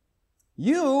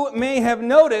You may have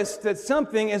noticed that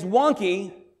something is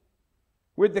wonky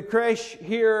with the creche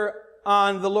here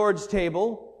on the Lord's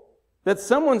table, that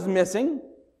someone's missing,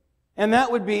 and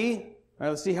that would be, all right,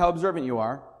 let's see how observant you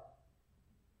are.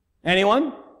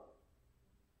 Anyone?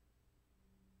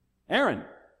 Aaron.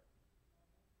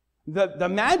 The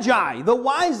Magi, the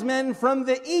wise men from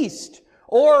the east,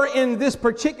 or in this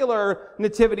particular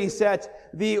nativity set,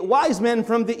 the wise men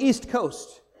from the East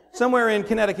Coast, somewhere in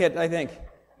Connecticut, I think.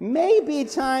 Maybe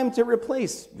time to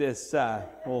replace this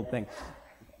old thing.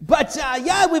 But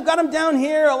yeah, we've got them down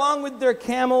here along with their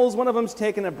camels. One of them's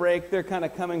taking a break. They're kind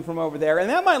of coming from over there. And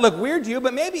that might look weird to you,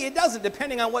 but maybe it doesn't,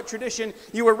 depending on what tradition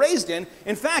you were raised in.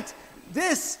 In fact,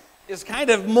 this is kind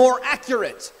of more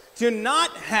accurate, to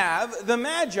not have the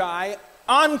Magi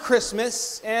on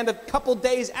Christmas and a couple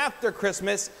days after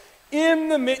Christmas in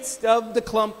the midst of the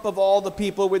clump of all the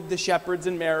people with the shepherds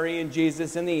and Mary and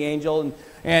Jesus and the angel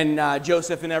and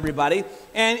Joseph and everybody.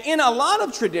 And in a lot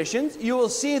of traditions, you will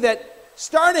see that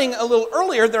starting a little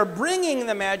earlier, they're bringing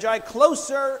the Magi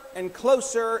closer and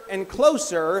closer and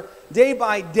closer day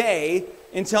by day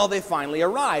until they finally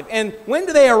arrive. And when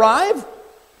do they arrive?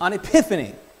 On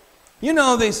Epiphany. You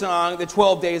know the song, The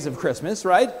 12 Days of Christmas,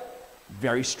 right?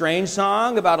 Very strange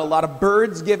song about a lot of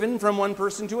birds given from one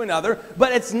person to another.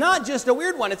 But it's not just a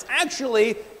weird one. It's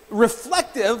actually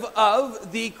reflective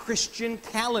of the Christian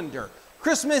calendar.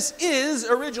 Christmas is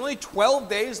originally 12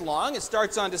 days long. It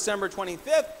starts on December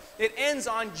 25th. It ends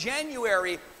on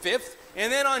January 5th.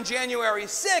 And then on January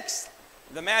 6th,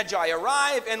 the Magi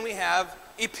arrive and we have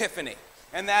Epiphany.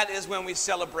 And that is when we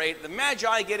celebrate the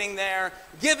Magi getting there,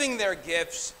 giving their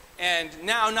gifts, and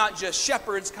now not just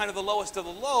shepherds, kind of the lowest of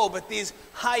the low, but these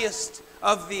highest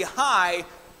of the high,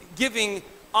 giving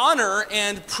honor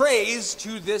and praise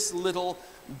to this little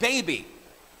baby.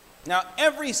 Now,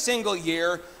 every single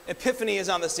year, Epiphany is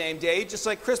on the same day, just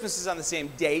like Christmas is on the same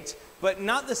date, but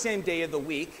not the same day of the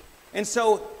week. And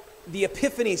so the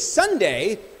Epiphany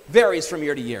Sunday varies from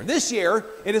year to year. This year,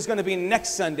 it is going to be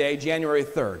next Sunday, January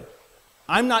 3rd.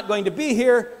 I'm not going to be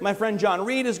here. My friend John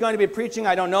Reed is going to be preaching.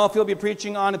 I don't know if he'll be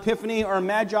preaching on Epiphany or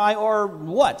Magi or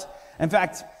what. In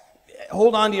fact,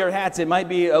 hold on to your hats. It might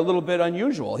be a little bit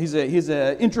unusual. He's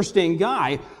an interesting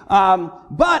guy.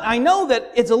 But I know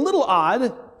that it's a little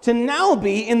odd to now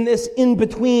be in this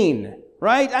in-between,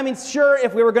 right? I mean, sure,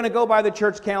 if we were going to go by the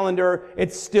church calendar,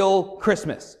 it's still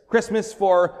Christmas. Christmas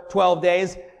for 12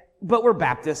 days. But we're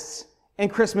Baptists,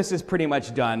 and Christmas is pretty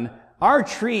much done. Our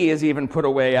tree is even put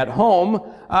away at home.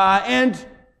 And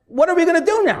what are we going to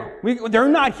do now? They're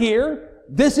not here.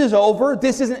 This is over.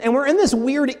 This isn't. And we're in this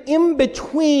weird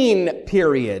in-between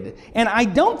period. And I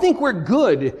don't think we're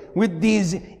good with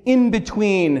these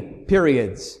in-between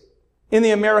periods in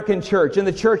the American church, in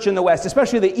the church in the West,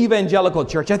 especially the evangelical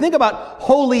church. I think about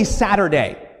Holy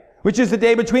Saturday, which is the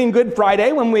day between Good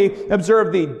Friday, when we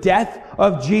observe the death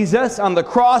of Jesus on the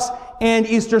cross, and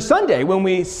Easter Sunday, when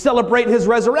we celebrate his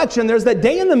resurrection. There's that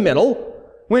day in the middle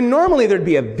when normally there'd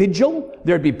be a vigil,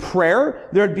 there'd be prayer,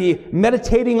 there'd be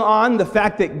meditating on the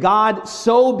fact that God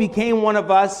so became one of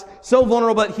us, so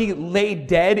vulnerable that he lay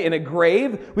dead in a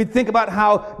grave. We'd think about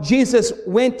how Jesus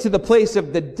went to the place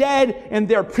of the dead and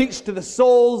there preached to the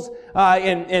souls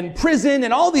in prison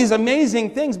and all these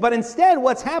amazing things. But instead,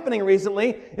 what's happening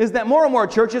recently is that more and more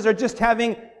churches are just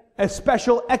having a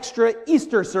special extra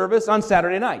Easter service on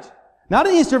Saturday night. Not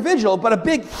an Easter vigil, but a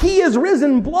big He is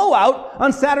Risen blowout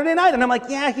on Saturday night. And I'm like,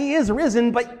 yeah, He is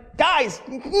risen, but guys,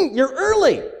 you're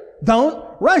early. Don't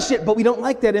rush it. But we don't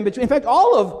like that in between. In fact,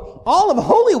 all of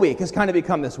Holy Week has kind of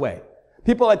become this way.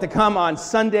 People like to come on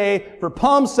Sunday for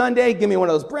Palm Sunday. Give me one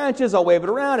of those branches. I'll wave it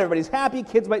around. Everybody's happy.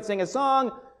 Kids might sing a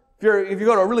song. If you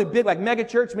go to a really big, like mega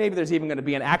church, maybe there's even going to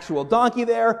be an actual donkey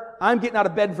there. I'm getting out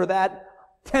of bed for that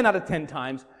 10 out of 10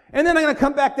 times. And then I'm going to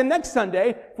come back the next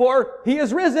Sunday for He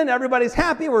is risen. Everybody's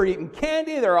happy. We're eating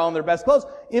candy. They're all in their best clothes.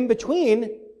 In between,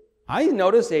 I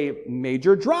notice a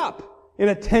major drop in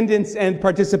attendance and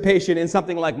participation in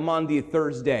something like Maundy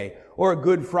Thursday or a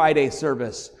Good Friday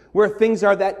service, where things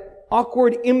are that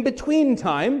awkward in-between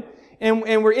time,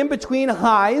 and we're in between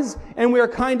highs, and we're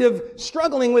kind of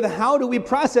struggling with how do we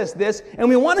process this, and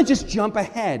we want to just jump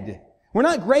ahead. We're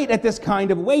not great at this kind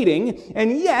of waiting,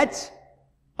 and yet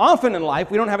often in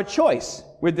life, we don't have a choice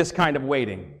with this kind of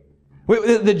waiting.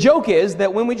 The joke is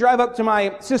that when we drive up to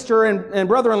my sister and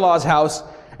brother-in-law's house,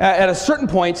 at a certain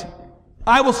point,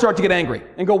 I will start to get angry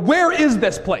and go, where is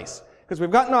this place? Because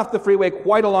we've gotten off the freeway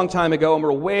quite a long time ago, and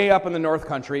we're way up in the North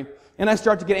Country, and I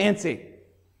start to get antsy.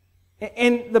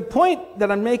 And the point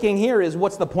that I'm making here is,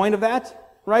 what's the point of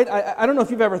that? Right? I don't know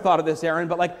if you've ever thought of this, Aaron,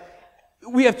 but like,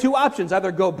 we have two options,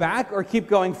 either go back or keep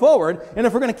going forward. And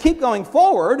if we're going to keep going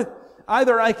forward,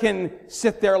 Either I can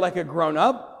sit there like a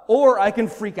grown-up, or I can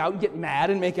freak out and get mad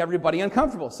and make everybody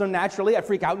uncomfortable. So naturally, I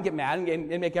freak out and get mad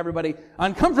and make everybody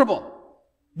uncomfortable.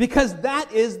 Because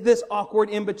that is this awkward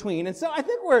in-between. And so I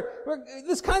think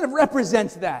this kind of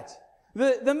represents that.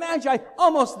 The Magi,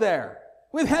 almost there.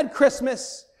 We've had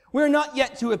Christmas. We're not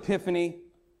yet to Epiphany.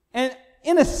 And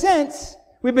in a sense,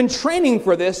 we've been training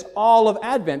for this all of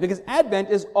Advent, because Advent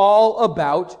is all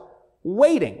about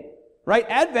waiting, right?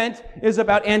 Advent is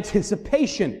about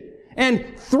anticipation.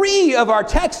 And 3 of our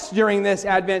texts during this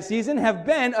Advent season have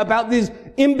been about these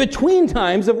in-between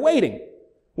times of waiting,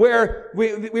 where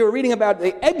we were reading about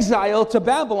the exile to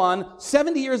Babylon,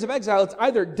 70 years of exile. It's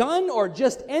either done or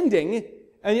just ending,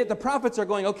 and yet the prophets are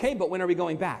going, okay, but when are we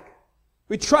going back?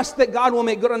 We trust that God will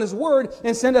make good on His word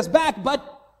and send us back,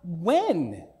 but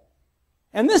when?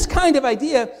 And this kind of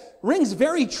idea rings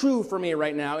very true for me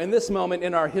right now in this moment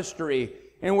in our history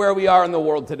and where we are in the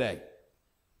world today.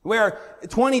 Where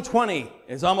 2020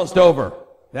 is almost over,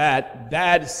 that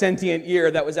bad sentient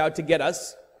year that was out to get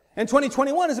us. And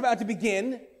 2021 is about to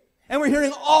begin, and we're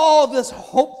hearing all this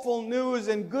hopeful news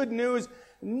and good news.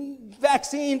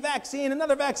 Vaccine,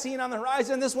 another vaccine on the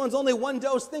horizon. This one's only 1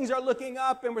 dose. Things are looking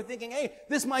up, and we're thinking, hey,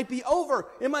 this might be over.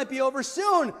 It might be over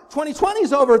soon. 2020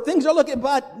 is over. Things are looking,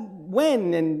 but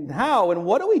when and how and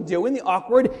what do we do in the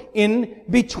awkward in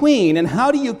between? And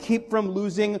how do you keep from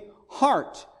losing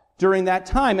heart during that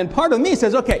time? And part of me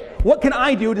says, okay, what can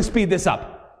I do to speed this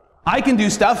up? I can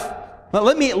do stuff. Well,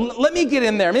 let me get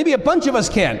in there. Maybe a bunch of us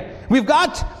can. We've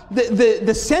got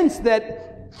the sense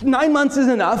that 9 months is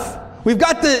enough. We've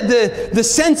got the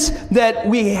sense that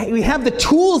we have the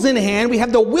tools in hand, we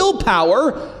have the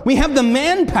willpower, we have the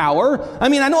manpower. I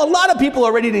mean, I know a lot of people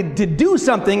are ready to do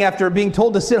something after being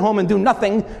told to sit home and do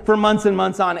nothing for months and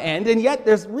months on end, and yet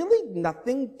there's really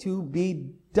nothing to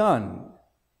be done.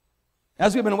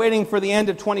 As we've been waiting for the end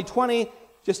of 2020,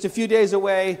 just a few days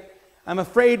away, I'm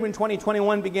afraid when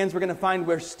 2021 begins, we're going to find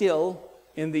we're still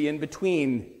in the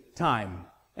in-between time.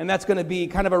 And that's going to be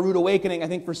kind of a rude awakening, I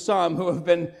think, for some who have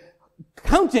been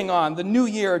counting on the new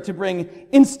year to bring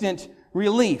instant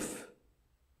relief.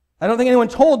 I don't think anyone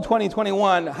told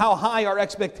 2021 how high our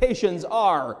expectations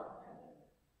are.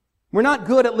 We're not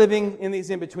good at living in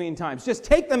these in-between times. Just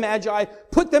take the Magi,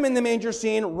 put them in the manger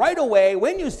scene right away.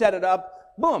 When you set it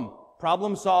up, boom,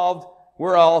 problem solved.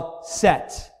 We're all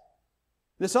set.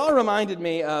 This all reminded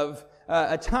me of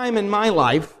a time in my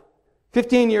life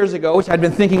 15 years ago, which I'd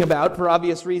been thinking about for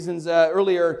obvious reasons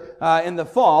earlier in the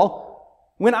fall,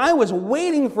 when I was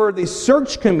waiting for the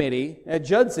search committee at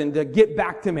Judson to get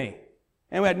back to me.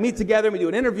 And we'd meet together, we'd do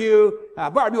an interview.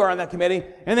 Barb, you were on that committee.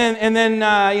 And then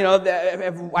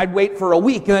I'd wait for a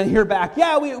week and then hear back,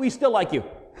 yeah, we still like you.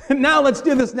 Now let's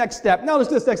do this next step. And I was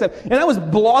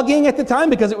blogging at the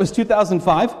time because it was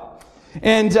 2005.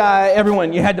 And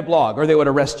everyone, you had to blog or they would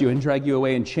arrest you and drag you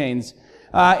away in chains.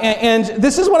 And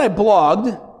this is what I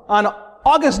blogged on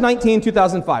August 19,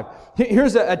 2005.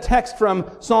 Here's a text from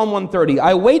Psalm 130.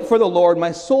 I wait for the Lord,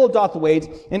 my soul doth wait,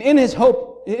 and in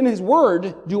His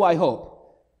word do I hope.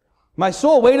 My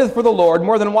soul waiteth for the Lord,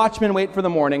 more than watchmen wait for the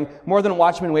morning, more than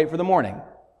watchmen wait for the morning.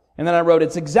 And then I wrote,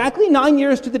 it's exactly 9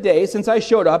 years to the day since I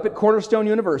showed up at Cornerstone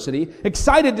University,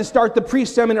 excited to start the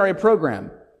pre-seminary program.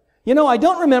 You know, I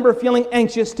don't remember feeling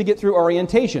anxious to get through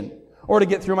orientation or to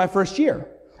get through my first year.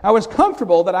 I was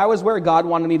comfortable that I was where God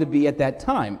wanted me to be at that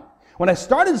time. When I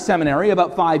started seminary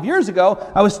about 5 years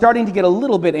ago, I was starting to get a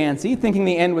little bit antsy, thinking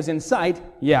the end was in sight.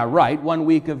 Yeah, right, 1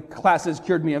 week of classes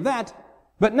cured me of that.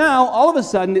 But now, all of a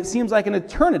sudden, it seems like an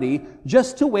eternity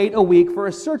just to wait a week for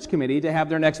a search committee to have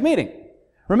their next meeting.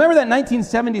 Remember that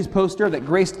 1970s poster that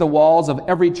graced the walls of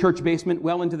every church basement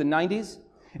well into the 90s?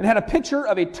 It had a picture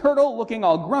of a turtle looking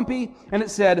all grumpy, and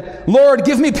it said, Lord,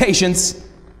 give me patience,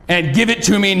 and give it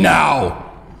to me now.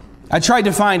 I tried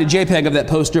to find a JPEG of that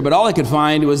poster, but all I could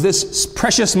find was this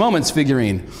Precious Moments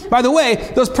figurine. By the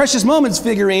way, those Precious Moments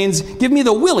figurines give me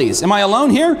the willies. Am I alone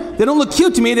here? They don't look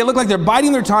cute to me. They look like they're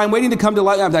biding their time, waiting to come to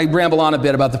life. I ramble on a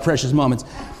bit about the Precious Moments.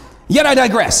 Yet I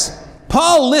digress.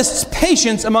 Paul lists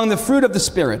patience among the fruit of the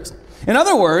Spirit. In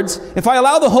other words, if I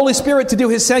allow the Holy Spirit to do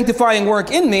His sanctifying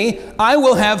work in me, I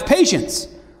will have patience.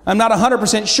 I'm not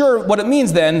 100% sure what it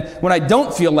means then when I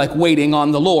don't feel like waiting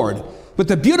on the Lord. But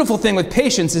the beautiful thing with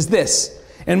patience is this.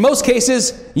 In most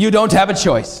cases, you don't have a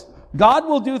choice. God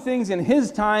will do things in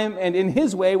His time and in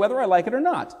His way, whether I like it or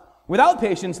not. Without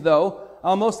patience, though,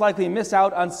 I'll most likely miss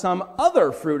out on some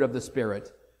other fruit of the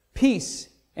Spirit, peace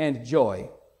and joy.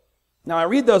 Now, I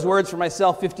read those words for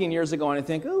myself 15 years ago, and I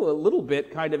think, ooh, a little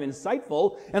bit kind of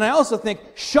insightful. And I also think,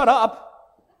 shut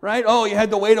up, right? Oh, you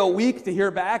had to wait a week to hear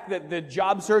back that the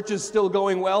job search is still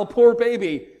going well. Poor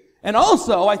baby. And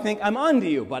also, I think I'm on to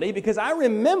you, buddy, because I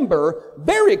remember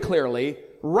very clearly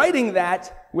writing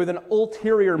that with an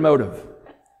ulterior motive.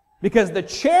 Because the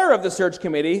chair of the search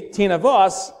committee, Tina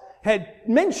Voss, had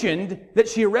mentioned that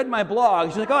she read my blog.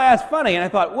 She's like, oh, that's funny. And I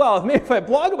thought, well, maybe if I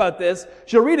blog about this,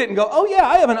 she'll read it and go, oh yeah,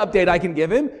 I have an update I can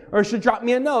give him. Or she'll drop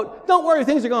me a note. Don't worry,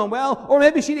 things are going well. Or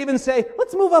maybe she'd even say,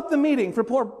 let's move up the meeting for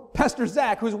poor Pastor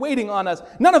Zach, who's waiting on us.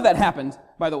 None of that happened,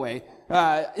 by the way.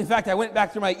 In fact, I went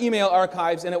back through my email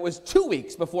archives, and it was 2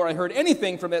 weeks before I heard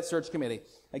anything from that search committee.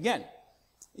 Again,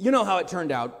 you know how it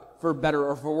turned out, for better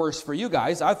or for worse for you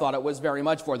guys. I thought it was very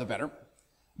much for the better.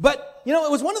 But, you know,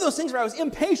 it was one of those things where I was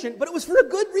impatient, but it was for a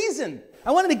good reason.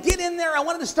 I wanted to get in there. I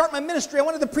wanted to start my ministry. I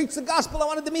wanted to preach the gospel. I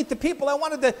wanted to meet the people. I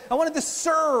wanted to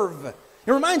serve.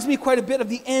 It reminds me quite a bit of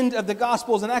the end of the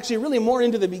Gospels, and actually really more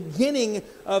into the beginning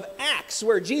of Acts,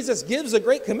 where Jesus gives a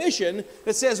great commission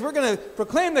that says we're going to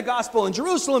proclaim the gospel in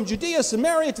Jerusalem, Judea,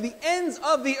 Samaria, to the ends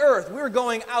of the earth. We're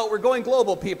going out. We're going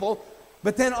global, people.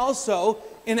 But then also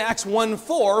in Acts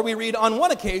 1:4, we read on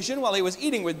one occasion while he was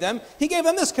eating with them, he gave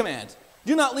them this command: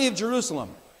 do not leave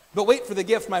Jerusalem, but wait for the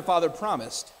gift my Father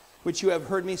promised, which you have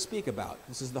heard me speak about.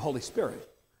 This is the Holy Spirit.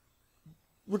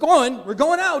 We're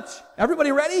going out.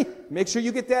 Everybody ready? Make sure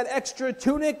you get that extra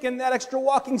tunic and that extra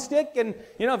walking stick. And,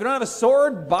 you know, if you don't have a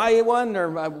sword, buy one.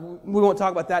 Or we won't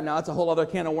talk about that now. It's a whole other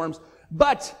can of worms.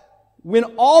 But when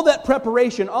all that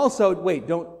preparation also, wait,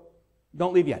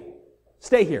 don't leave yet.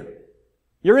 Stay here.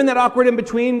 You're in that awkward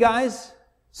in-between, guys.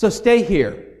 So stay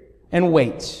here and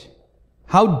wait.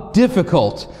 How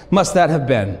difficult must that have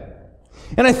been?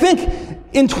 And I think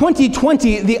in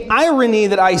 2020, the irony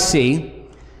that I see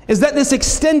is that this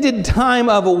extended time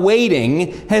of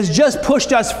waiting has just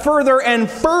pushed us further and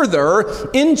further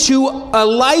into a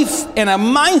life and a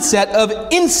mindset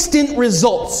of instant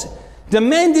results,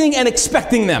 demanding and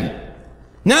expecting them.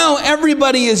 Now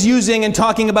everybody is using and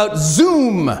talking about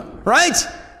Zoom, right?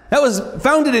 That was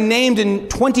founded and named in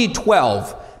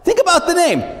 2012. Think about the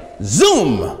name.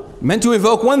 Zoom, meant to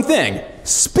evoke one thing: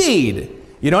 speed.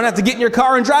 You don't have to get in your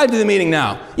car and drive to the meeting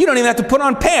now. You don't even have to put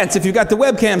on pants if you've got the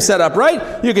webcam set up,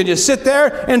 right? You can just sit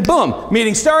there and boom,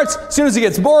 meeting starts. As soon as it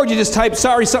gets bored, you just type,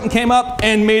 sorry, something came up,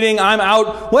 end meeting, I'm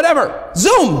out, whatever.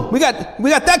 Zoom! We got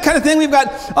that kind of thing. We've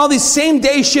got all these same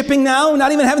day shipping now,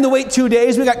 not even having to wait 2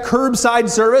 days. We got curbside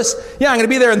service. Yeah, I'm going to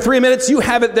be there in 3 minutes. You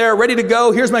have it there, ready to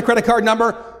go. Here's my credit card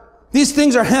number. These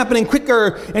things are happening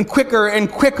quicker and quicker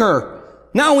and quicker.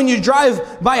 Now when you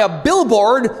drive by a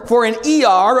billboard for an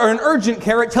ER or an urgent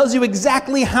care, it tells you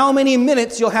exactly how many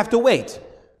minutes you'll have to wait.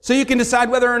 So you can decide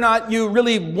whether or not you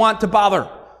really want to bother.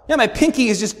 Yeah, my pinky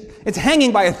is it's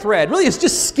hanging by a thread. Really, it's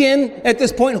just skin at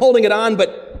this point holding it on,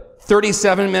 but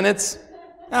 37 minutes?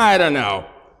 I don't know.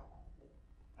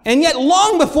 And yet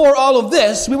long before all of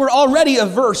this, we were already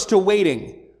averse to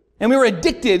waiting. And we were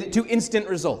addicted to instant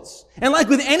results. And like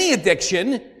with any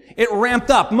addiction, it ramped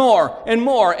up more,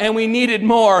 and we needed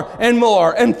more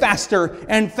and faster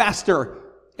and faster.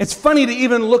 It's funny to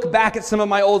even look back at some of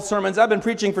my old sermons. I've been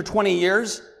preaching for 20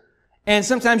 years, and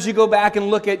sometimes you go back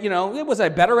and look at, was I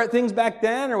better at things back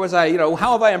then, or was I,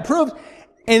 how have I improved?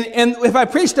 And if I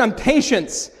preached on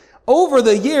patience over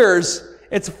the years,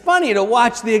 it's funny to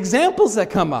watch the examples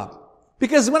that come up.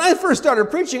 Because when I first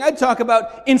started preaching, I'd talk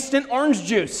about instant orange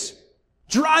juice,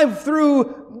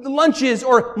 drive-through lunches,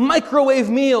 or microwave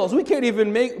meals. We can't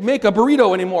even make a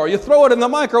burrito anymore. You throw it in the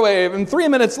microwave, and 3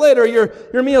 minutes later,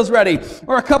 your meal's ready.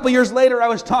 Or a couple years later, I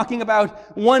was talking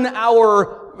about 1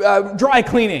 hour dry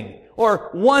cleaning, or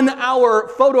 1 hour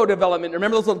photo development.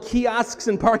 Remember those little kiosks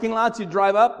in parking lots? You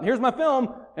drive up, here's my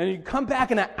film, and you come back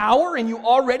in an hour, and you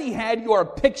already had your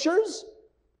pictures?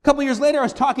 A couple years later, I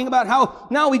was talking about how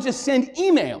now we just send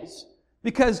emails,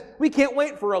 because we can't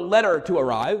wait for a letter to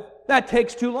arrive. That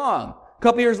takes too long. A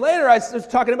couple years later, I was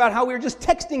talking about how we were just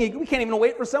texting. We can't even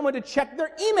wait for someone to check their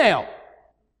email.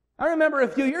 I remember a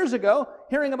few years ago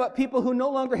hearing about people who no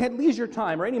longer had leisure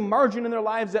time or any margin in their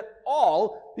lives at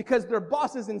all because their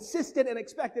bosses insisted and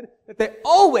expected that they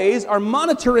always are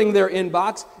monitoring their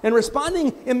inbox and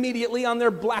responding immediately on their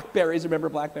BlackBerries. Remember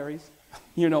BlackBerries?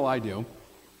 You know I do.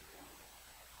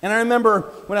 And I remember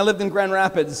when I lived in Grand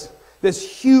Rapids,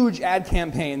 this huge ad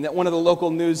campaign that one of the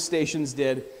local news stations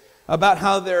did about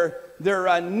how their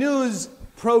news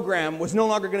program was no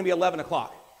longer going to be 11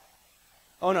 o'clock.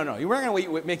 Oh, no. We're not going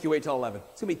to make you wait till 11.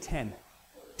 It's going to be 10.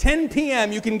 10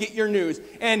 p.m. you can get your news.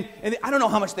 And I don't know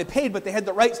how much they paid, but they had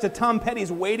the rights to Tom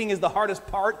Petty's Waiting is the Hardest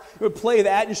Part. It would play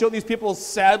that and show these people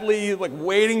sadly like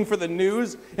waiting for the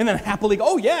news and then happily go,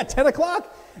 oh yeah, 10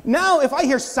 o'clock. Now, if I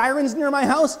hear sirens near my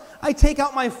house, I take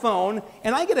out my phone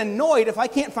and I get annoyed if I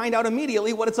can't find out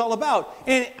immediately what it's all about.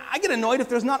 And I get annoyed if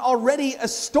there's not already a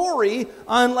story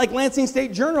on like Lansing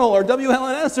State Journal or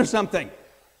WLNS or something.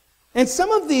 And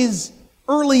some of these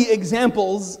early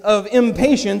examples of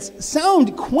impatience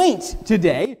sound quaint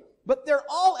today, but they're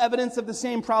all evidence of the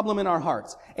same problem in our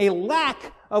hearts, a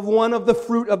lack of one of the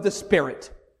fruit of the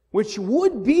Spirit, which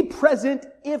would be present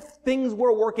if things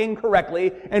were working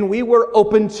correctly and we were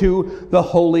open to the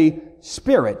Holy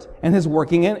Spirit and His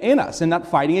working in us and not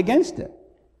fighting against it.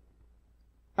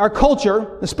 Our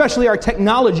culture, especially our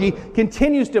technology,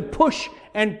 continues to push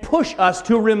us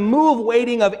to remove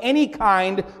waiting of any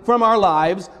kind from our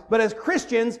lives. But as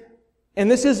Christians, and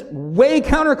this is way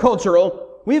countercultural,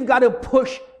 we've got to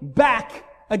push back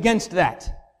against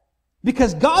that.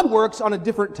 Because God works on a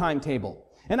different timetable.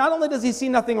 And not only does He see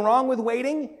nothing wrong with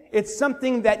waiting, it's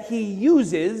something that He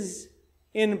uses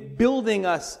in building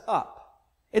us up.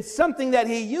 It's something that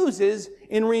He uses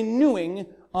in renewing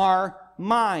our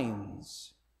minds.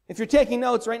 If you're taking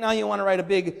notes right now, you want to write a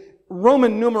big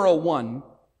Roman numeral 1,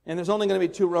 and there's only going to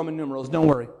be 2 Roman numerals, don't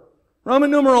worry. Roman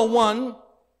numeral 1,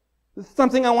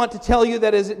 something I want to tell you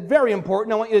that is very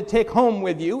important. I want you to take home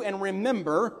with you and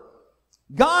remember,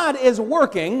 God is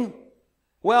working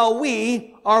while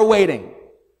we are waiting.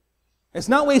 It's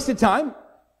not wasted time.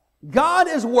 God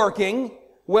is working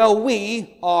while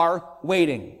we are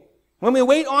waiting. When we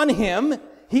wait on Him,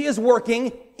 He is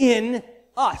working in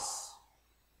us,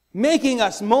 making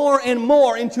us more and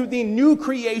more into the new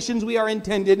creations we are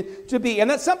intended to be. And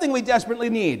that's something we desperately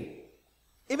need.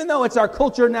 Even though it's our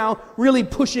culture now really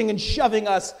pushing and shoving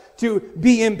us to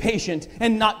be impatient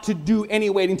and not to do any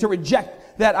waiting, to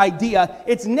reject that idea,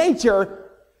 it's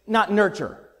nature, not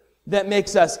nurture, that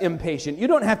makes us impatient. You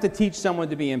don't have to teach someone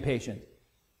to be impatient.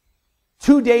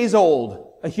 2 days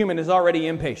old, a human is already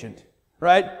impatient,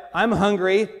 right? I'm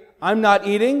hungry, I'm not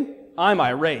eating, I'm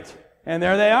irate. And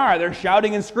there they are. They're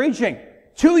shouting and screeching.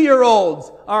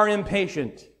 2-year-olds are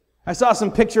impatient. I saw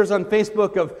some pictures on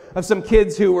Facebook of some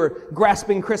kids who were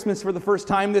grasping Christmas for the first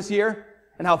time this year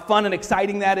and how fun and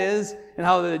exciting that is and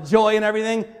how the joy and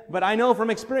everything. But I know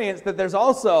from experience that there's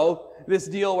also this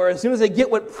deal where as soon as they get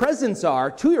what presents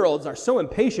are, 2-year-olds are so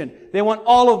impatient. They want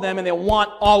all of them and they want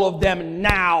all of them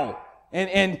now.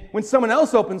 And when someone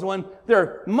else opens one,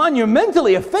 they're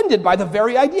monumentally offended by the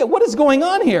very idea. What is going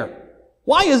on here?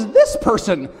 Why is this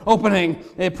person opening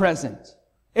a present?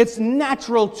 It's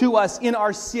natural to us in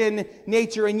our sin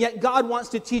nature, and yet God wants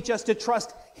to teach us to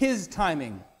trust His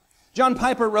timing. John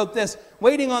Piper wrote this,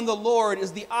 waiting on the Lord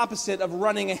is the opposite of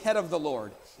running ahead of the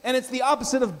Lord. And it's the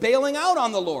opposite of bailing out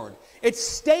on the Lord. It's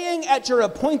staying at your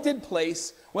appointed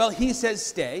place while He says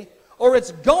stay, or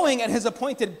it's going at His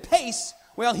appointed pace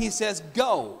while He says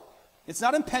go. It's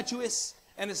not impetuous,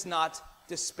 and it's not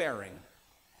despairing.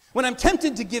 When I'm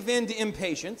tempted to give in to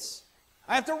impatience,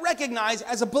 I have to recognize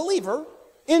as a believer,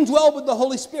 indwelled with the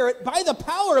Holy Spirit, by the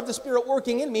power of the Spirit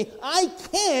working in me, I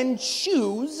can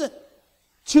choose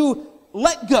to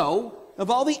let go of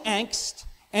all the angst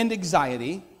and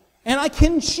anxiety, and I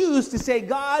can choose to say,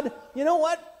 God, you know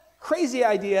what? Crazy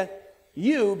idea.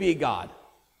 You be God.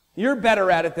 You're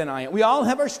better at it than I am. We all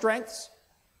have our strengths.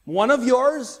 One of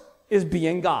yours is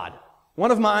being God.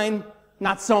 One of mine,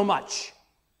 not so much.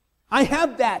 I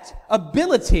have that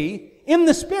ability in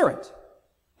the Spirit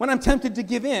when I'm tempted to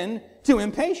give in to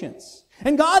impatience.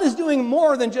 And God is doing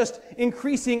more than just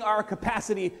increasing our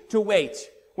capacity to wait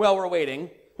while we're waiting,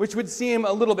 which would seem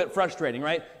a little bit frustrating,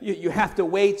 right? You have to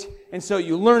wait, and so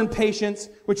you learn patience,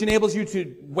 which enables you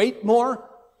to wait more.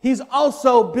 He's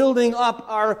also building up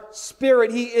our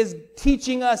spirit. He is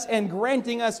teaching us and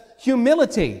granting us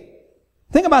humility.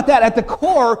 Think about that. At the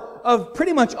core of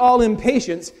pretty much all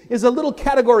impatience is a little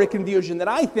category confusion that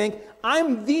I think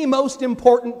I'm the most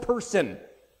important person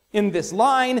in this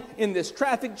line, in this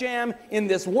traffic jam, in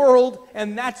this world,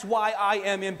 and that's why I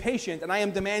am impatient, and I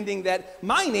am demanding that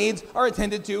my needs are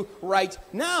attended to right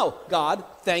now. God,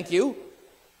 thank you.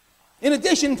 In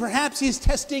addition, perhaps He's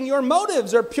testing your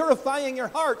motives or purifying your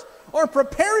heart or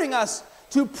preparing us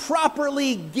to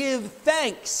properly give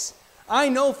thanks. I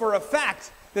know for a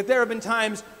fact that there have been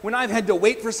times when I've had to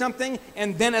wait for something,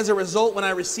 and then as a result, when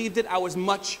I received it, I was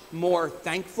much more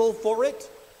thankful for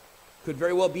it. Could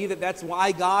very well be that that's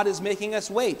why God is making us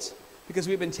wait, because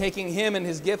we've been taking Him and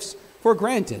His gifts for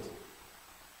granted.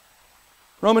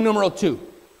 Roman numeral 2.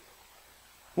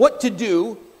 What to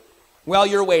do while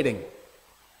you're waiting.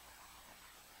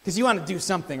 Because you want to do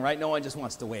something, right? No one just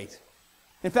wants to wait.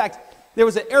 In fact, there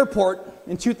was an airport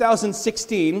in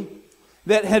 2016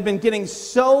 that had been getting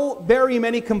so very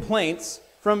many complaints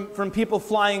from people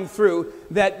flying through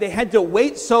that they had to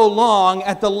wait so long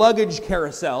at the luggage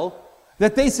carousel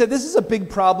that they said, this is a big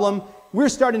problem. We're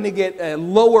starting to get a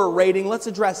lower rating. Let's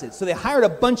address it. So they hired a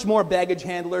bunch more baggage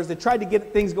handlers. They tried to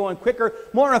get things going quicker,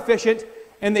 more efficient,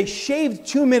 and they shaved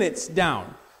 2 minutes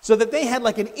down so that they had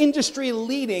like an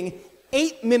industry-leading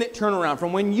 8-minute turnaround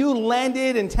from when you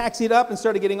landed and taxied up and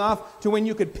started getting off to when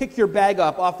you could pick your bag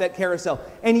up off that carousel.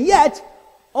 And yet,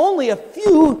 only a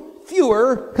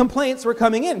fewer complaints were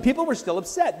coming in. People were still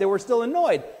upset. They were still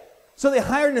annoyed. So they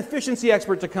hired an efficiency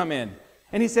expert to come in.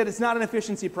 And he said, it's not an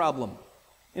efficiency problem.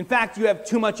 In fact, you have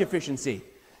too much efficiency.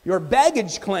 Your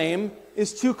baggage claim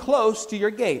is too close to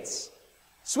your gates.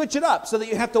 Switch it up so that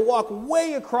you have to walk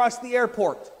way across the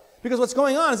airport. Because what's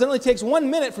going on is it only takes 1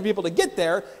 minute for people to get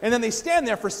there, and then they stand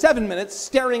there for 7 minutes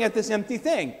staring at this empty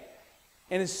thing.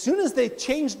 And as soon as they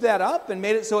changed that up and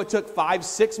made it so it took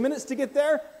 5-6 minutes to get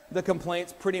there, the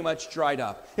complaints pretty much dried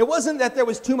up. It wasn't that there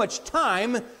was too much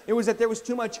time, it was that there was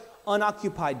too much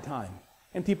unoccupied time.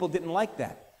 And people didn't like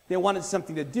that. They wanted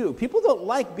something to do. People don't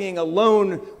like being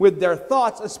alone with their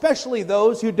thoughts, especially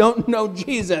those who don't know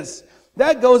Jesus.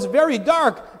 That goes very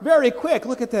dark, very quick.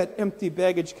 Look at that empty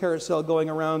baggage carousel going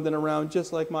around and around,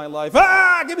 just like my life.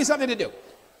 Give me something to do.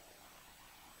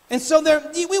 And so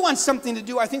we want something to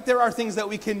do. I think there are things that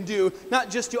we can do, not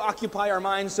just to occupy our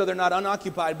minds so they're not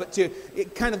unoccupied, but to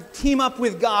kind of team up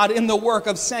with God in the work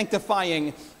of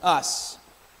sanctifying us.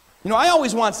 You know, I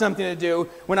always want something to do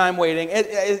when I'm waiting.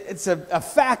 It's a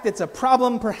fact, it's a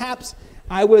problem, perhaps.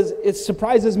 It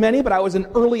surprises many, but I was an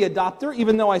early adopter,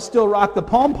 even though I still rock the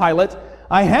Palm Pilot.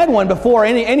 I had one before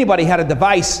anybody had a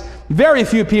device. Very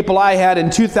few people I had in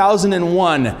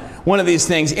 2001, one of these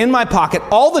things in my pocket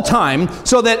all the time,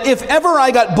 so that if ever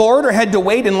I got bored or had to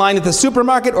wait in line at the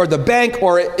supermarket or the bank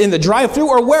or in the drive-thru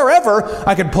or wherever,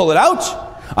 I could pull it out.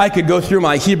 I could go through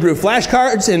my Hebrew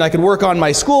flashcards and I could work on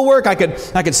my schoolwork. I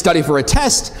could study for a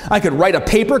test. I could write a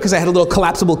paper because I had a little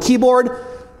collapsible keyboard.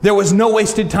 There was no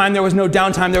wasted time. There was no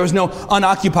downtime. There was no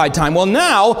unoccupied time. Well,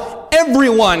 now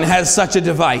everyone has such a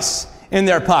device in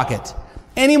their pocket.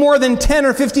 Any more than 10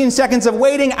 or 15 seconds of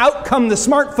waiting, out come the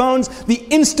smartphones, the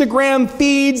Instagram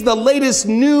feeds, the latest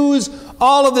news,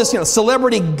 all of this,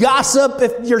 celebrity gossip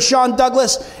if you're Sean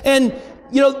Douglas. And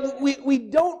we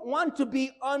don't want to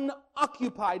be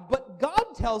unoccupied, but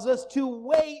God tells us to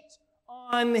wait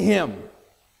on Him,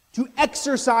 to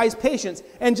exercise patience.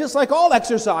 And just like all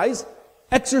exercise,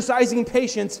 exercising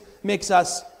patience makes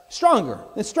us stronger.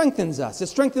 It strengthens us. It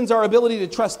strengthens our ability to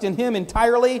trust in Him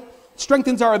entirely,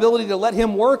 strengthens our ability to let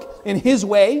Him work in His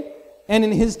way and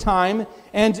in His time,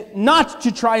 and not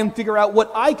to try and figure out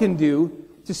what I can do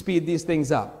to speed these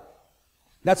things up.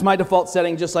 That's my default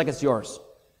setting, just like it's yours.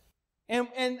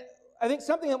 And I think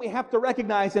something that we have to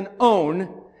recognize and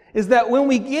own is that when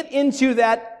we get into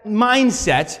that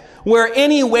mindset where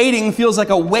any waiting feels like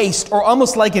a waste or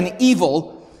almost like an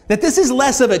evil, that this is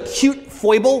less of a cute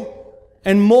foible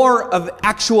and more of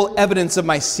actual evidence of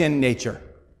my sin nature.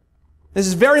 This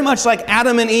is very much like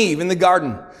Adam and Eve in the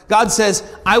garden. God says,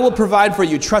 I will provide for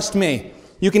you, trust me.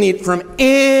 You can eat from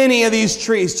any of these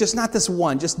trees, just not this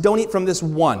one. Just don't eat from this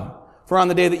one. For on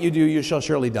the day that you do, you shall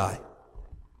surely die.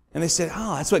 And they said,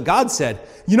 that's what God said.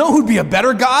 You know who'd be a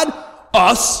better God?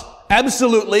 Us.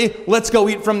 Absolutely. Let's go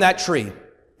eat from that tree.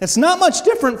 It's not much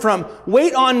different from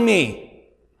wait on me.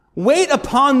 Wait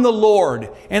upon the Lord,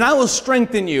 and I will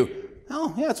strengthen you.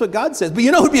 Oh, yeah, that's what God says. But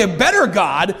you know who'd be a better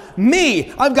God?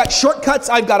 Me. I've got shortcuts.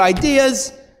 I've got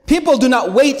ideas. People do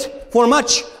not wait for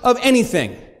much of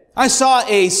anything. I saw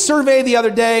a survey the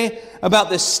other day about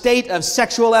the state of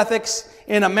sexual ethics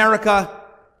in America.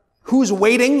 Who's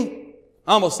waiting?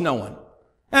 Almost no one.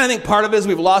 And I think part of it is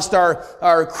we've lost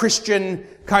our Christian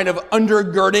kind of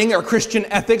undergirding, our Christian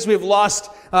ethics. We've lost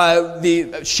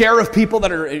the share of people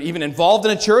that are even involved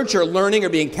in a church or learning or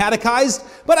being catechized.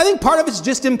 But I think part of it's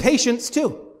just impatience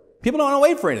too. People don't want to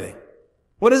wait for anything.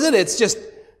 What is it? It's just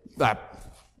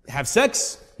have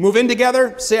sex, move in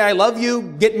together, say I love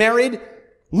you, get married.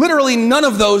 Literally none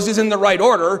of those is in the right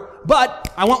order,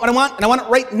 but I want what I want, and I want it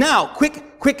right now.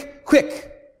 Quick, quick, quick.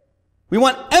 We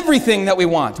want everything that we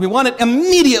want. We want it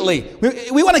immediately.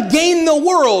 We want to gain the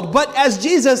world. But as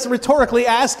Jesus rhetorically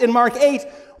asked in Mark 8,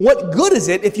 what good is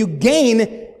it if you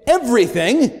gain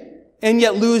everything and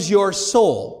yet lose your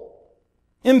soul?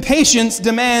 Impatience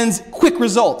demands quick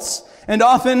results. And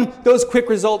often those quick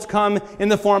results come in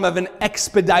the form of an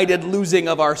expedited losing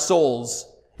of our souls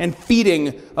and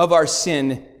feeding of our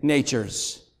sin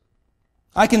natures.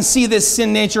 I can see this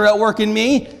sin nature at work in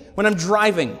me when I'm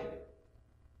driving.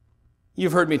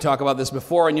 You've heard me talk about this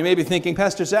before, and you may be thinking,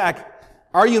 Pastor Zach,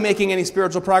 are you making any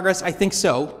spiritual progress? I think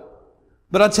so.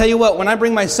 But I'll tell you what, when I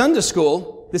bring my son to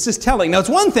school, this is telling. Now, it's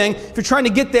one thing if you're trying to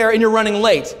get there and you're running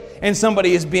late, and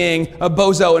somebody is being a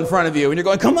bozo in front of you, and you're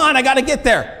going, come on, I got to get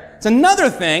there. It's another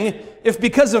thing if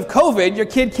because of COVID, your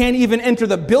kid can't even enter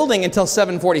the building until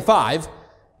 7:45,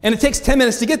 and it takes 10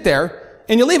 minutes to get there,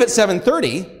 and you leave at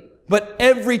 7:30, but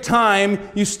every time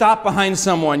you stop behind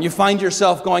someone, you find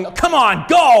yourself going, come on,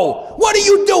 go! What are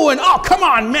you doing? Oh, come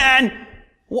on, man!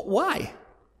 Why?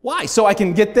 Why? So I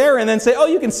can get there and then say, oh,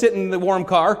 you can sit in the warm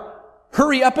car.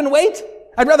 Hurry up and wait?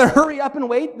 I'd rather hurry up and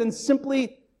wait than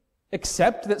simply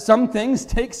accept that some things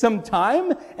take some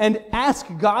time and ask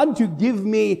God to give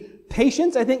me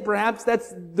patience. I think perhaps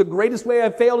that's the greatest way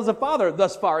I've failed as a father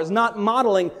thus far, is not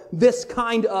modeling this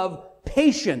kind of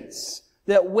patience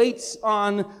that waits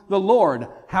on the Lord.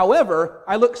 However,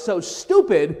 I look so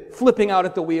stupid flipping out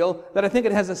at the wheel that I think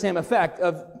it has the same effect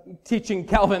of teaching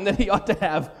Calvin that he ought to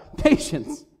have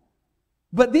patience.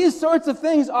 But these sorts of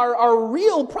things are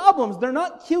real problems. They're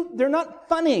not cute. They're not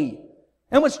funny.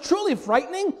 And what's truly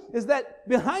frightening is that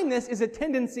behind this is a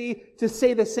tendency to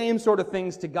say the same sort of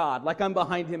things to God, like I'm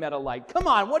behind him at a light. Come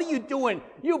on, what are you doing?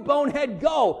 You bonehead,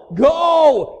 go!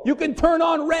 Go! You can turn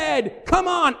on red! Come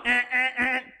on!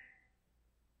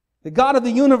 The God of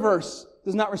the universe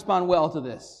does not respond well to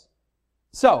this.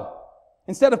 So,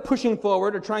 instead of pushing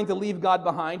forward or trying to leave God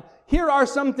behind, here are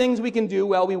some things we can do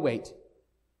while we wait.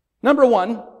 Number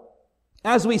one,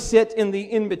 as we sit in the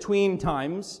in-between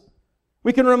times,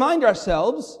 we can remind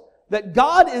ourselves that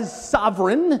God is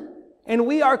sovereign and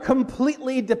we are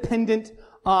completely dependent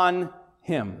on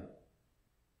Him.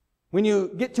 When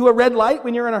you get to a red light,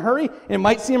 when you're in a hurry, it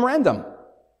might seem random.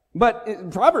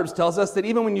 But Proverbs tells us that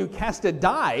even when you cast a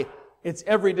die, it's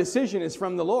every decision is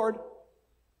from the Lord.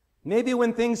 Maybe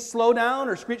when things slow down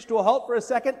or screech to a halt for a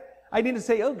second, I need to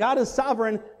say, oh, God is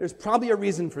sovereign. There's probably a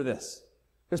reason for this.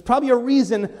 There's probably a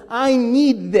reason I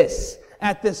need this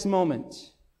at this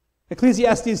moment.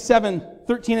 Ecclesiastes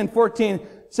 7:13 and 14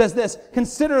 says this,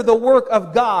 consider the work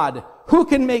of God. Who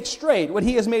can make straight what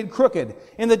He has made crooked?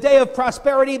 In the day of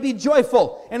prosperity, be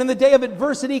joyful. And in the day of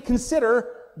adversity, consider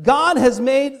God has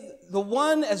made the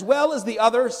one as well as the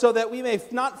other so that we may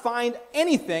not find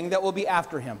anything that will be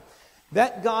after Him.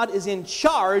 That God is in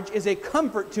charge is a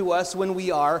comfort to us when we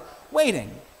are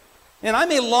waiting. And I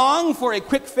may long for a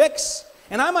quick fix,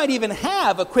 and I might even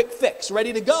have a quick fix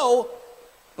ready to go,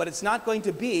 but it's not going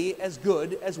to be as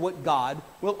good as what God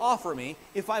will offer me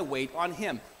if I wait on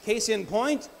Him. Case in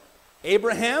point,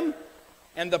 Abraham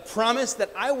and the promise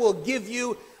that I will give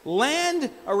you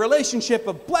land, a relationship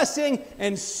of blessing,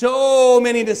 and so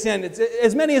many descendants,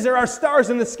 as many as there are stars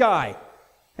in the sky.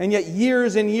 And yet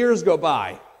years and years go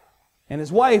by, and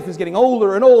his wife is getting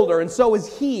older and older, and so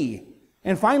is he.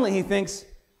 And finally he thinks,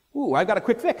 ooh, I've got a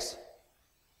quick fix.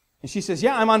 And she says,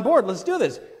 yeah, I'm on board, let's do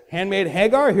this. Handmaid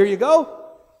Hagar, here you go.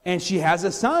 And she has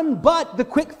a son, but the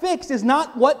quick fix is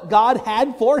not what God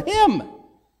had for him.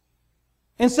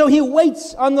 And so he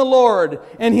waits on the Lord,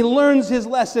 and he learns his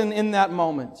lesson in that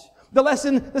moment. The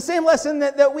same lesson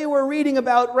that we were reading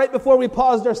about right before we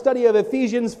paused our study of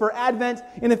Ephesians for Advent.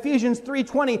 In Ephesians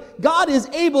 3:20, God is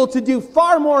able to do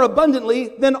far more abundantly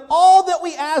than all that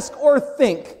we ask or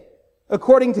think,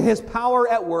 according to His power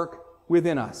at work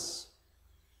within us.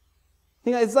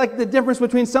 It's like the difference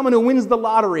between someone who wins the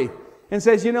lottery and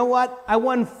says, you know what, I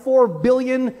won $4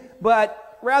 billion,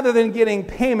 but rather than getting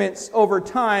payments over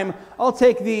time, I'll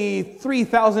take the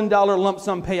 $3,000 lump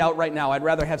sum payout right now. I'd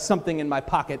rather have something in my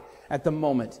pocket at the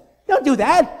moment. Don't do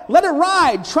that. Let it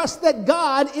ride. Trust that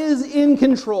God is in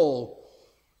control.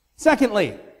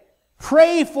 Secondly,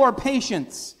 pray for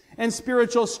patience and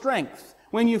spiritual strength.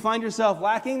 When you find yourself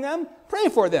lacking them, pray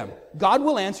for them. God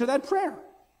will answer that prayer.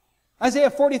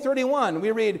 Isaiah 40:31, we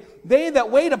read, they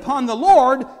that wait upon the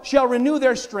Lord shall renew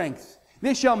their strength.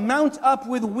 They shall mount up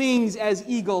with wings as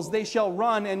eagles. They shall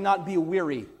run and not be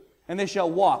weary. And they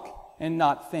shall walk and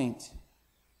not faint.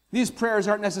 These prayers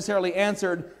aren't necessarily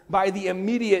answered by the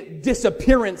immediate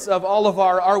disappearance of all of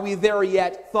our "are we there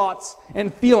yet" thoughts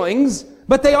and feelings,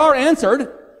 but they are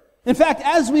answered. In fact,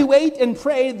 as we wait and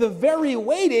pray, the very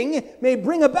waiting may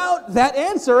bring about that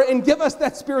answer and give us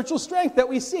that spiritual strength that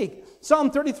we seek.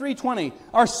 Psalm 33:20,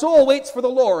 our soul waits for the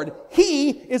Lord. He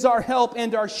is our help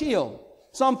and our shield.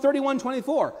 Psalm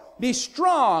 31:24, be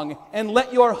strong and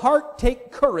let your heart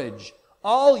take courage,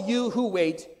 all you who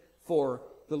wait for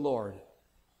the Lord.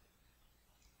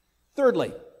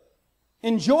 Thirdly,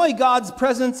 enjoy God's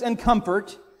presence and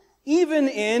comfort even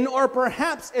in, or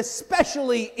perhaps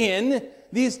especially in,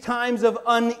 these times of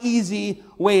uneasy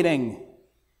waiting.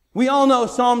 We all know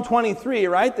Psalm 23,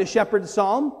 right? The shepherd's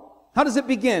psalm. How does it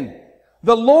begin?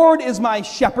 The Lord is my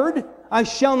shepherd, I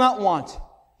shall not want.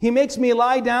 He makes me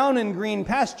lie down in green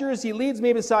pastures. He leads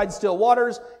me beside still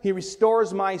waters. He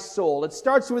restores my soul. It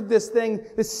starts with this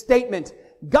statement.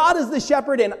 God is the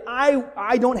shepherd, and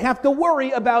I don't have to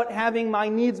worry about having my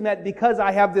needs met because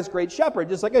I have this great shepherd,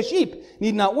 just like a sheep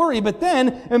need not worry. But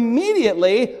then,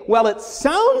 immediately, well, it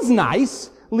sounds nice,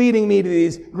 leading me to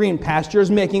these green pastures,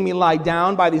 making me lie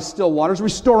down by these still waters,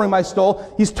 restoring my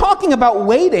soul. He's talking about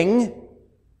waiting.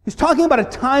 He's talking about a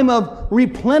time of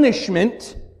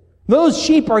replenishment. Those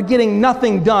sheep are getting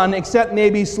nothing done except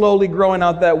maybe slowly growing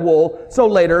out that wool, so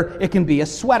later it can be a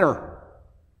sweater.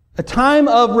 A time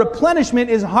of replenishment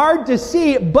is hard to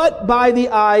see, but by the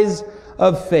eyes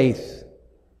of faith.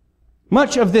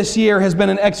 Much of this year has been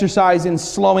an exercise in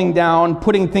slowing down,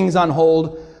 putting things on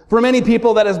hold. For many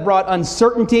people, that has brought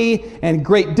uncertainty and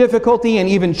great difficulty and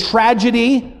even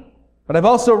tragedy. But I've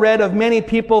also read of many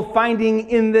people finding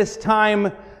in this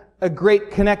time a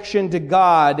great connection to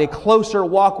God, a closer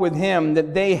walk with Him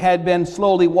that they had been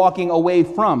slowly walking away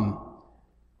from.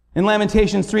 In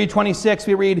Lamentations 3:26,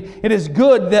 we read, "It is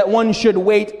good that one should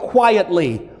wait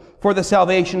quietly for the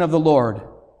salvation of the Lord."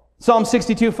 Psalm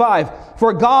 62:5,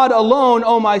 "For God alone,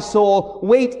 O my soul,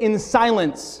 wait in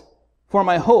silence, for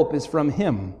my hope is from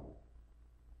Him."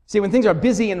 See, when things are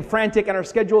busy and frantic and our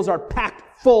schedules are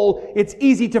packed full, it's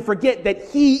easy to forget that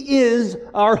He is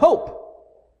our hope,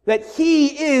 that He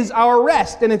is our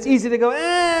rest, and it's easy to go,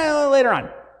 later on,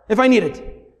 if I need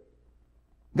it.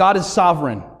 God is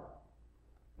sovereign,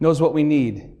 knows what we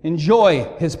need. Enjoy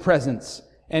His presence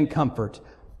and comfort.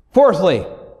 Fourthly,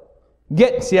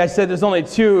 I said there's only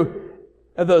 2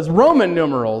 of those Roman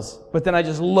numerals, but then I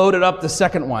just loaded up the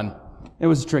second one. It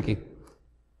was tricky.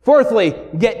 Fourthly,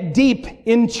 get deep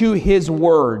into His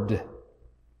Word.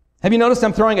 Have you noticed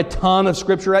I'm throwing a ton of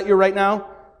Scripture at you right now?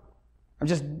 I'm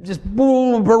just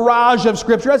boom, barrage of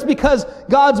Scripture. That's because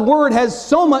God's Word has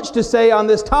so much to say on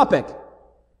this topic.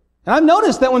 And I've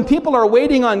noticed that when people are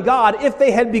waiting on God, if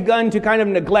they had begun to kind of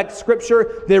neglect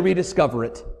Scripture, they rediscover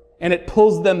it. And it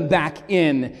pulls them back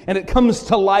in. And it comes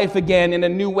to life again in a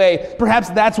new way.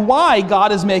 Perhaps that's why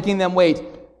God is making them wait.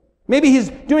 Maybe He's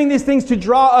doing these things to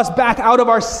draw us back out of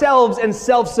ourselves and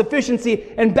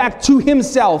self-sufficiency and back to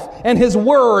Himself and His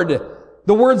Word,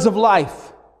 the words of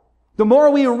life. The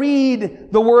more we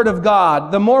read the Word of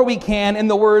God, the more we can, in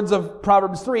the words of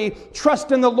Proverbs 3,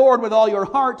 trust in the Lord with all your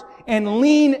heart and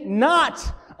lean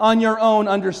not on your own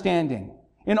understanding.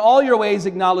 In all your ways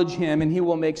acknowledge Him, and He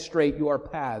will make straight your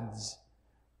paths.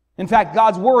 In fact,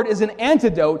 God's Word is an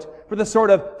antidote for the sort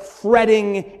of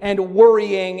fretting and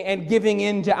worrying and giving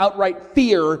in to outright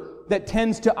fear that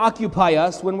tends to occupy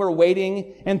us when we're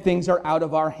waiting and things are out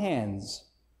of our hands.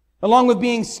 Along with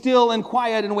being still and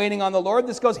quiet and waiting on the Lord,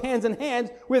 this goes hands in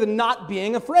hand with not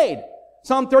being afraid.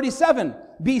 Psalm 37,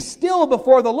 "Be still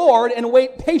before the Lord and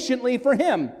wait patiently for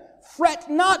Him. Fret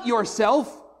not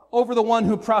yourself over the one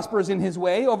who prospers in his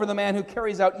way, over the man who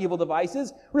carries out evil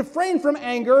devices. Refrain from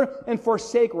anger and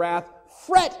forsake wrath.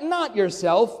 Fret not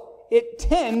yourself. It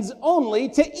tends only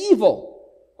to evil."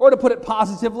 Or to put it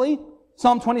positively,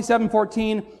 Psalm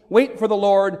 27:14, "Wait for the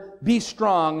Lord, be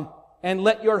strong, and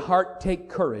let your heart take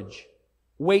courage."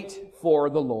 Wait for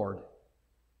the Lord.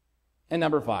 And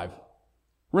number 5,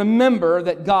 remember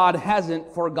that God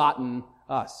hasn't forgotten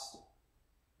us.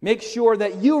 Make sure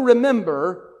that you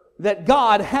remember that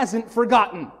God hasn't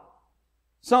forgotten.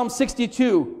 Psalm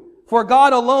 62, "For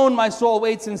God alone my soul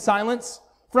waits in silence.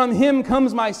 From Him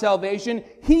comes my salvation.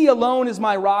 He alone is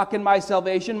my rock and my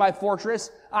salvation, my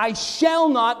fortress. I shall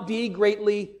not be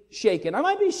greatly shaken." I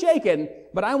might be shaken,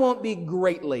 but I won't be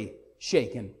greatly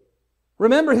shaken.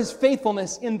 Remember His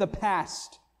faithfulness in the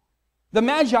past. The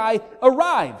Magi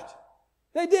arrived.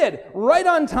 They did, right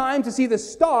on time to see the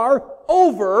star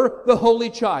over the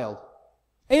Holy Child.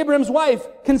 Abram's wife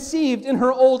conceived in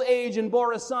her old age and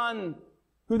bore a son,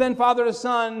 who then fathered a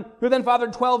son, who then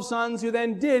fathered 12 sons, who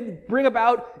then did bring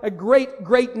about a great,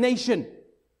 great nation.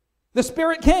 The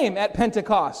Spirit came at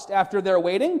Pentecost after their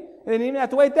waiting. They didn't even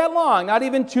have to wait that long, not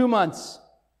even 2 months.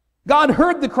 God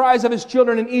heard the cries of His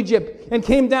children in Egypt and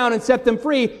came down and set them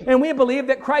free, and we believe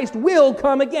that Christ will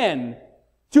come again.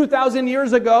 2,000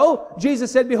 years ago,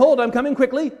 Jesus said, "Behold, I'm coming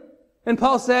quickly." And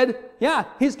Paul said, yeah,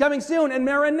 He's coming soon. And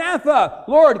Maranatha,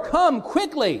 Lord, come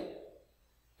quickly.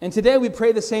 And today we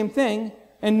pray the same thing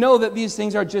and know that these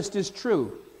things are just as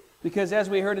true. Because as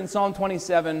we heard in Psalm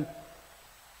 27,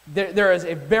 there is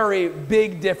a very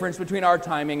big difference between our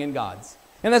timing and God's.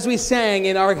 And as we sang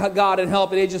in Our God and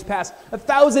Help in Ages Past,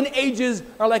 1,000 ages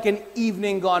are like an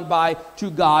evening gone by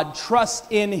to God.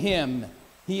 Trust in Him.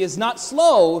 He is not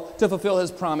slow to fulfill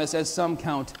his promise, as some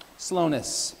count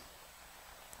slowness.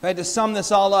 If I had to sum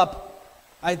this all up,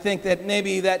 I think that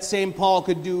maybe that same Paul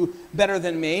could do better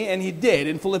than me, and he did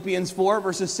in Philippians 4,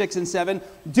 verses 6 and 7.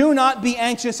 Do not be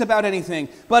anxious about anything,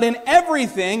 but in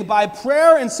everything, by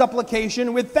prayer and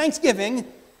supplication with thanksgiving,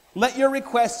 let your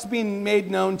requests be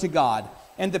made known to God.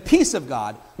 And the peace of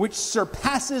God, which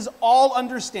surpasses all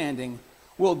understanding,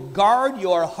 will guard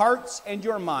your hearts and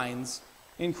your minds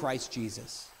in Christ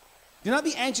Jesus. Do not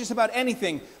be anxious about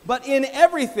anything, but in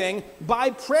everything, by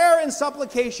prayer and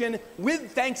supplication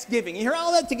with thanksgiving. You hear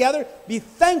all that together? Be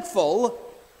thankful,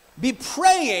 be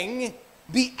praying,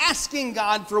 be asking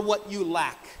God for what you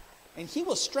lack, and He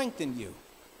will strengthen you.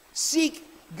 Seek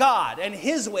God and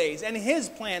His ways and His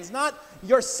plans, not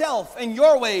yourself and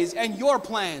your ways and your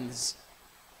plans.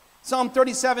 Psalm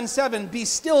 37:7, be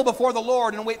still before the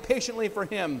Lord and wait patiently for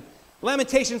Him.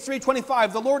 Lamentations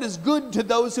 3:25, the Lord is good to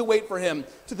those who wait for Him,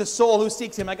 to the soul who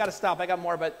seeks Him. I got to stop, I got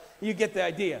more, but you get the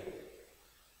idea.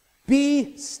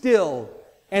 Be still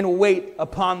and wait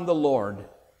upon the Lord,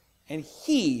 and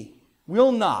He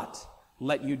will not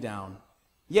let you down.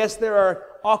 Yes, there are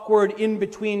awkward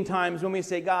in-between times when we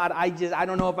say, God, I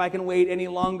don't know if I can wait any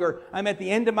longer. I'm at the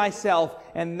end of myself,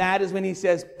 and that is when He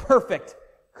says, perfect,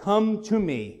 come to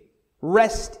me,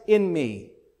 rest in me,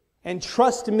 and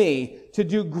trust me to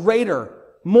do greater,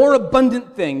 more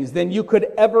abundant things than you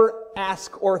could ever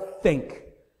ask or think,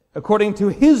 according to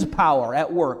His power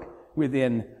at work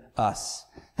within us.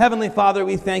 Heavenly Father,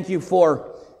 we thank You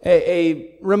for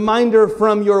a reminder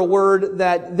from Your word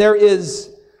that there is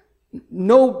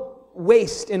no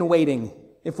waste in waiting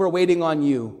if we're waiting on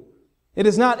You. It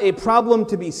is not a problem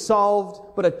to be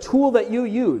solved, but a tool that You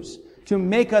use to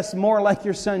make us more like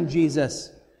Your Son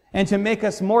Jesus, and to make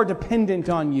us more dependent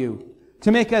on You,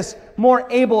 to make us more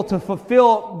able to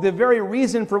fulfill the very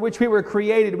reason for which we were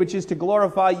created, which is to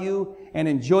glorify You and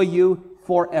enjoy You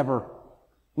forever.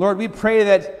 Lord, we pray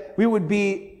that we would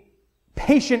be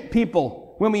patient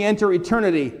people when we enter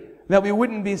eternity, that we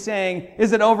wouldn't be saying,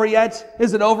 is it over yet?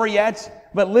 Is it over yet?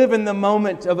 But live in the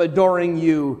moment of adoring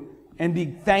You and be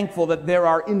thankful that there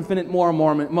are infinite more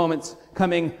moments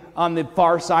coming on the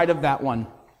far side of that one.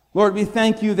 Lord, we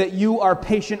thank You that You are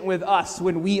patient with us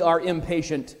when we are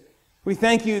impatient. We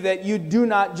thank You that You do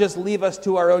not just leave us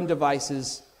to our own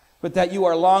devices, but that You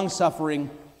are long-suffering,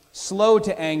 slow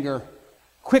to anger,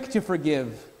 quick to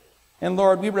forgive. And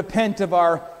Lord, we repent of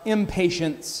our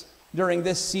impatience during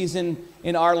this season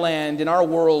in our land, in our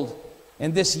world,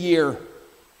 and this year.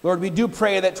 Lord, we do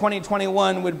pray that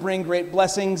 2021 would bring great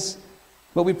blessings,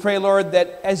 but we pray, Lord,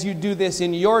 that as You do this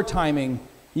in Your timing,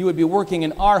 You would be working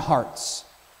in our hearts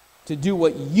to do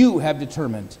what You have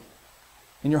determined.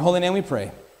 In Your holy name we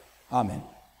pray. Amen.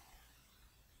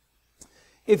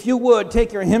 If you would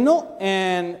take your hymnal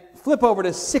and flip over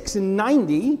to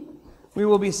 690, we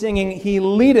will be singing He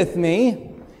Leadeth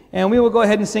Me, and we will go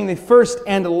ahead and sing the first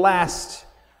and last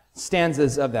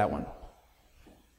stanzas of that one.